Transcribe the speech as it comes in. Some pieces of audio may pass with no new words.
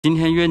今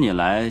天约你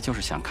来，就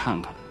是想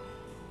看看，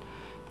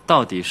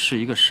到底是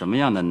一个什么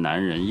样的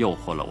男人诱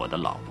惑了我的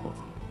老婆。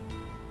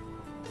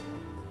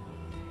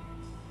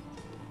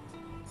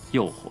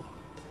诱惑，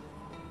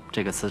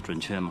这个词准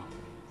确吗？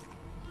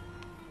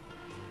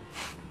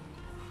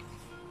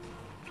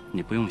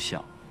你不用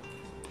笑，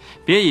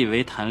别以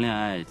为谈恋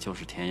爱就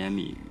是甜言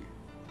蜜语。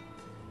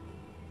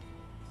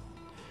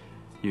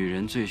女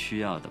人最需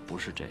要的不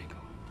是这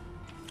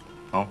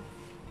个。哦，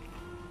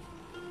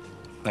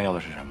那要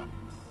的是什么？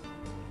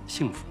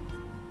幸福，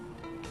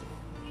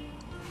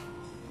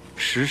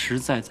实实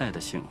在在的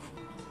幸福。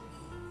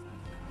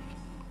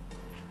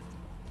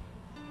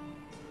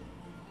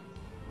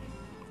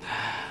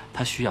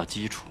它需要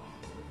基础，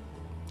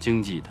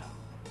经济的，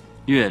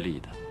阅历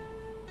的。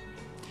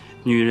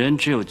女人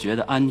只有觉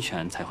得安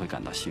全才会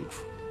感到幸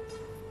福。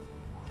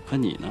可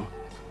你呢？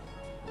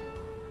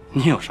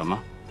你有什么？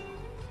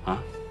啊？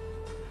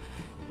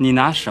你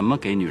拿什么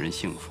给女人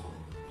幸福？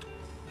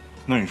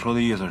那你说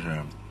的意思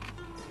是，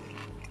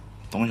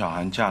董小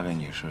涵嫁给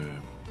你是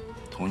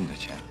图你的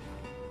钱？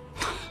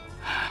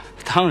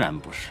当然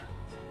不是。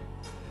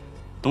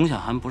董小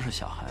涵不是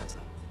小孩子，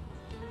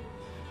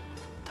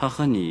她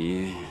和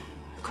你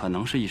可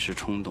能是一时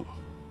冲动，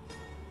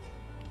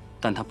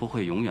但她不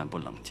会永远不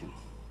冷静。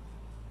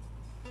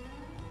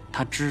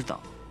她知道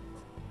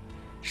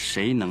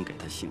谁能给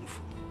她幸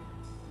福，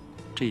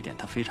这一点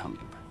她非常明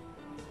白。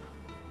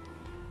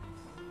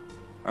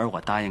而我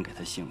答应给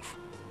她幸福，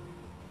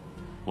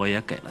我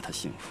也给了她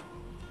幸福。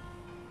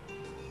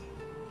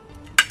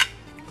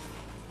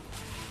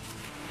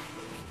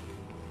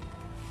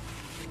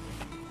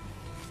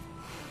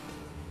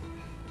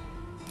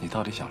你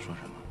到底想说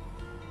什么？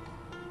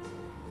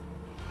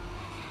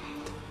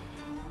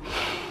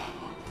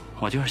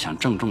我就是想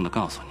郑重地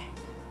告诉你，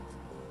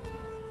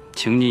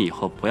请你以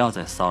后不要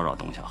再骚扰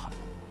董小涵。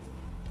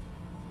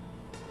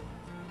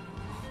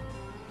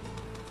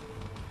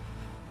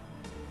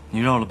你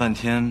绕了半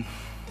天，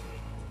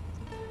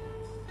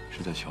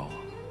是在求我？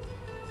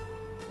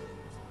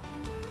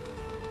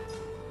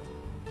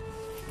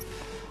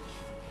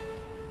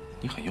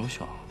你很优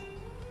秀，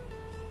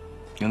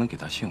你能给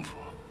她幸福，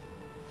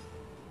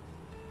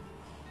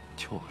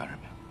求我干什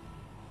么呀？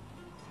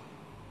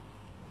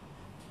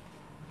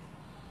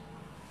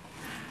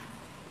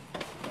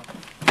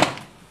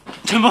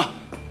陈峰，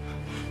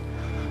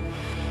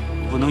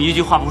你不能一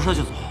句话不说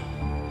就走。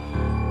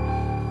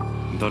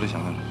你到底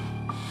想干什么？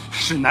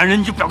是男人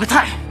你就表个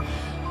态。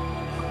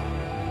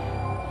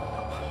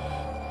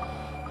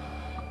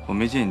我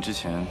没见你之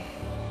前，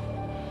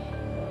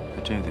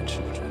还真有点吃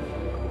不准你。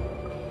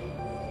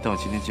但我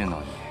今天见到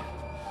你，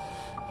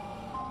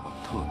我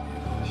特别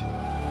高兴。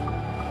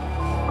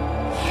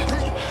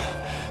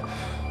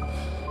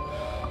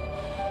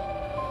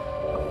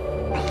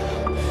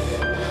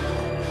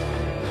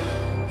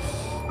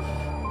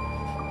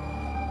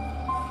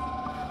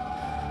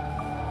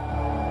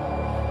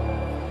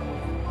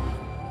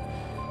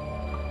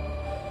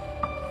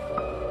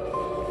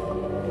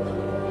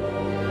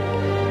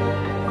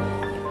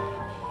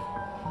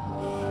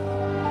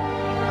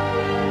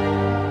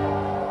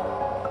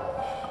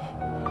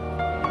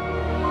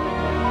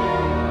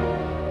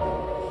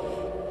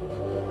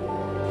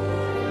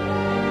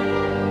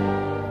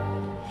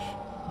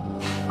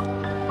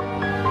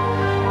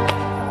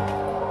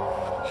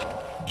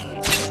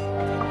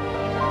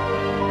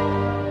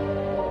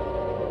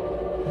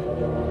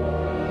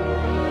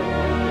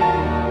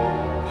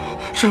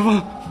陈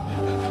峰，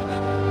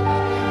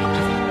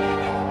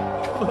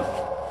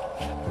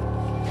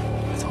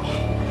走，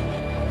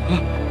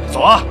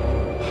走啊！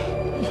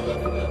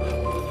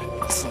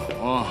走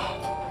啊！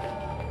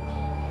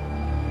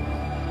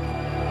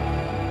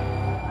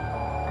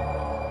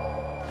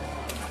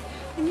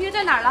你们约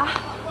在哪儿了？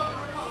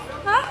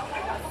啊？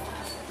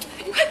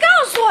你快告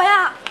诉我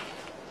呀！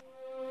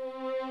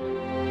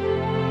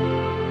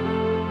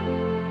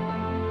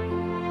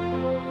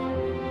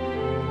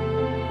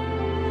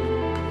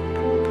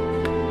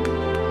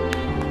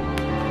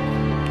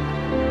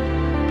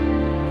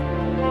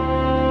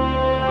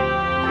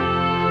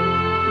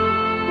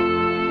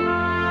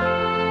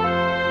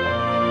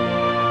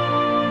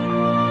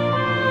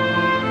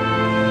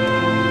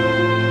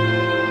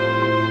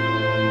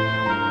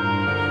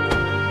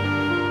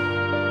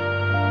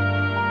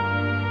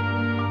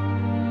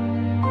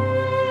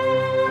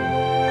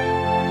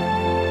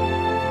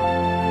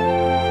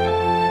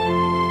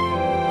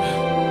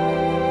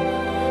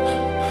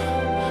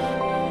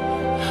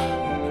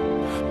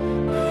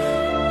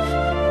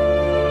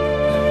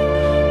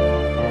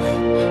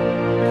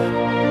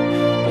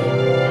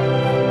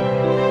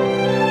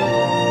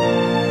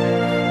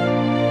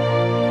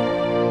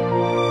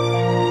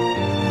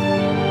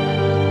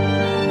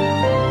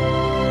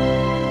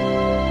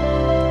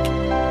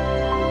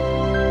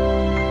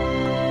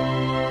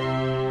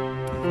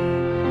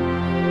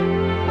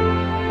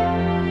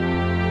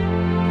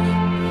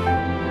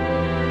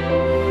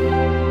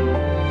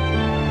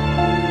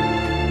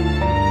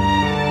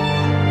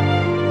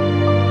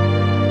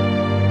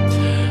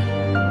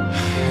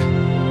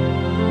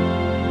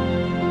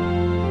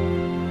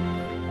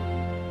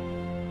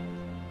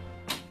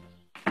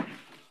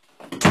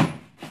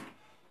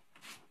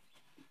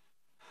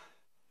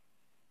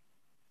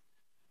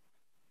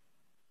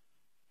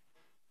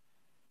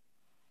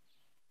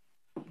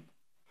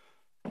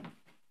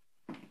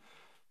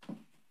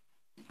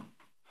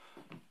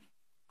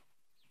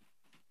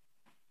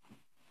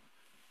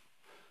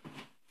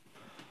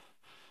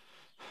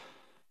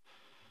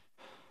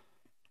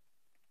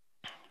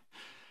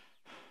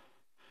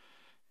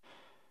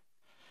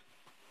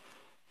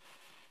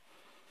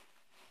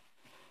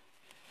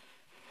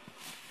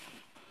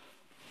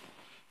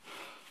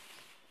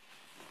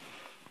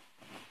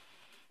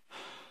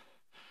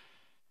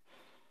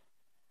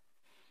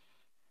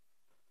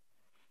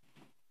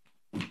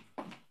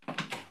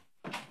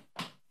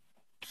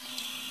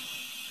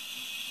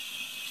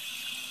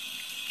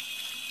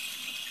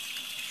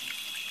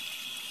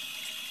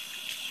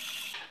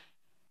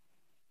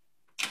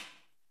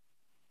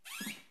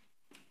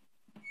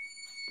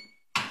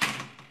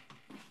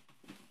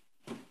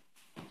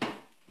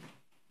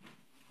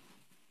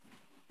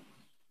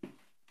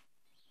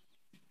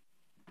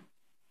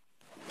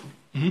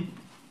嗯，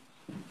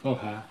方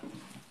凯，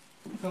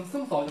怎么这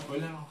么早就回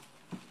来了？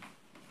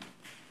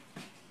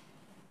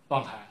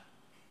方凯，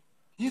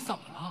你怎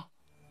么了？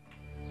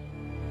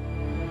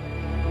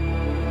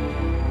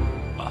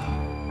爸，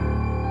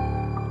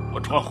我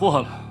闯祸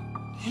了。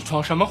你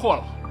闯什么祸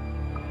了？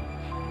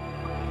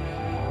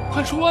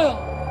快说呀！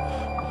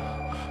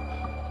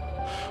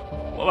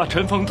我把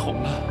陈峰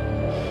捅了，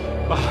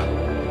爸，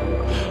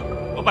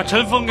我把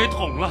陈峰给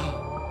捅了。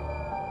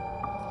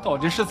到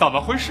底是怎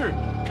么回事？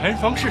陈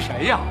峰是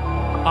谁呀？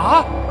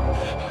啊？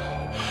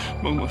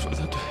萌萌说的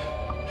对，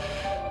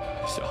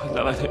小韩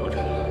在外头有人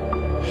了，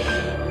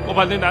我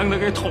把那男的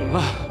给捅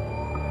了。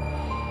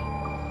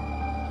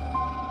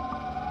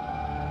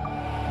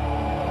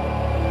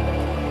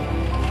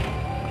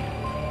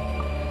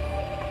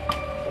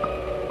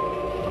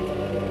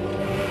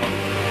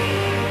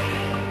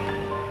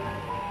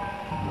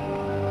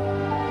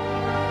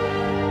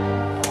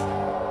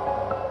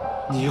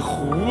你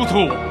糊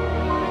涂，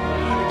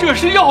这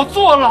是要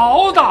坐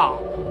牢的。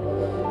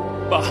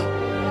爸，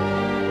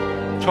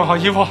穿好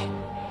衣服，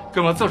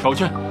跟我自首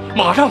去，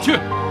马上去。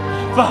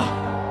爸，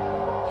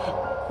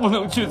不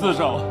能去自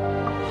首，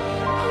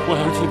我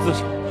要去自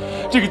首，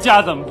这个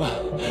家怎么办？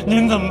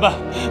您怎么办？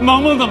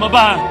萌萌怎么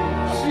办？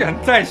现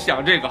在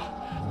想这个，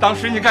当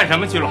时你干什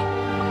么去了？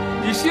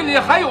你心里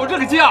还有这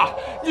个家，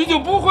你就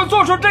不会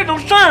做出这种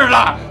事儿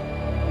来。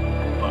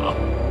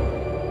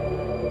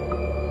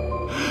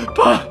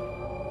爸。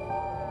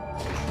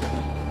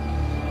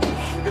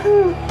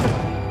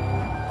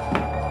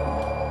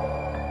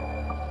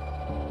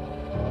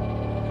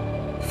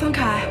方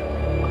凯，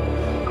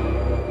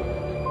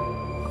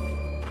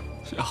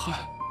小韩，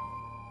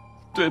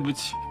对不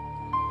起，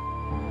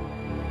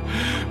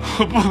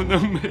我不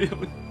能没有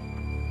你。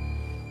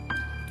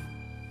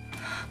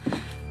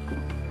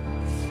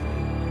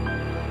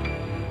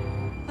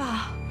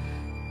爸，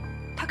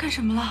他干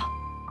什么了？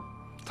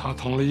他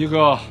捅了一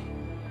个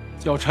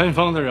叫陈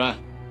峰的人。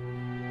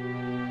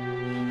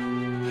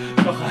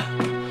小韩，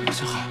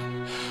小韩，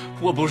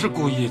我不是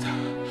故意的。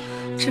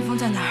陈峰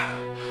在哪儿？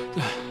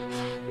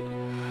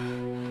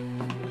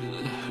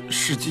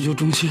市急救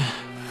中心。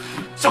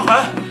小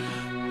韩，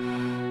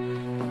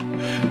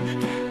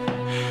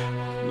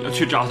你要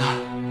去找他，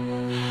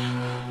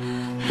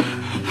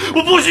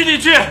我不许你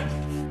去。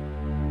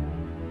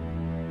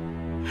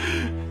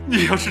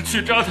你要是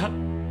去找他，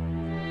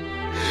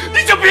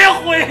你就别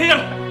回来。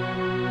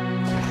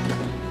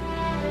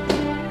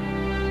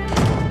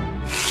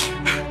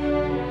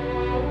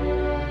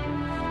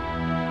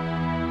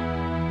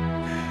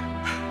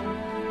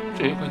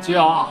这个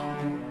家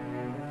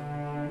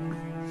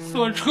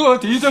算彻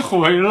底的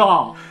毁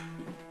了。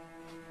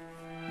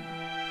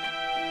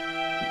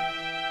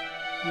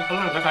你还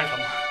愣着干什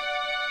么？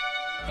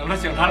等着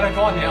警察来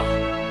抓你啊！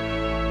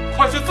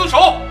快去自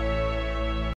首！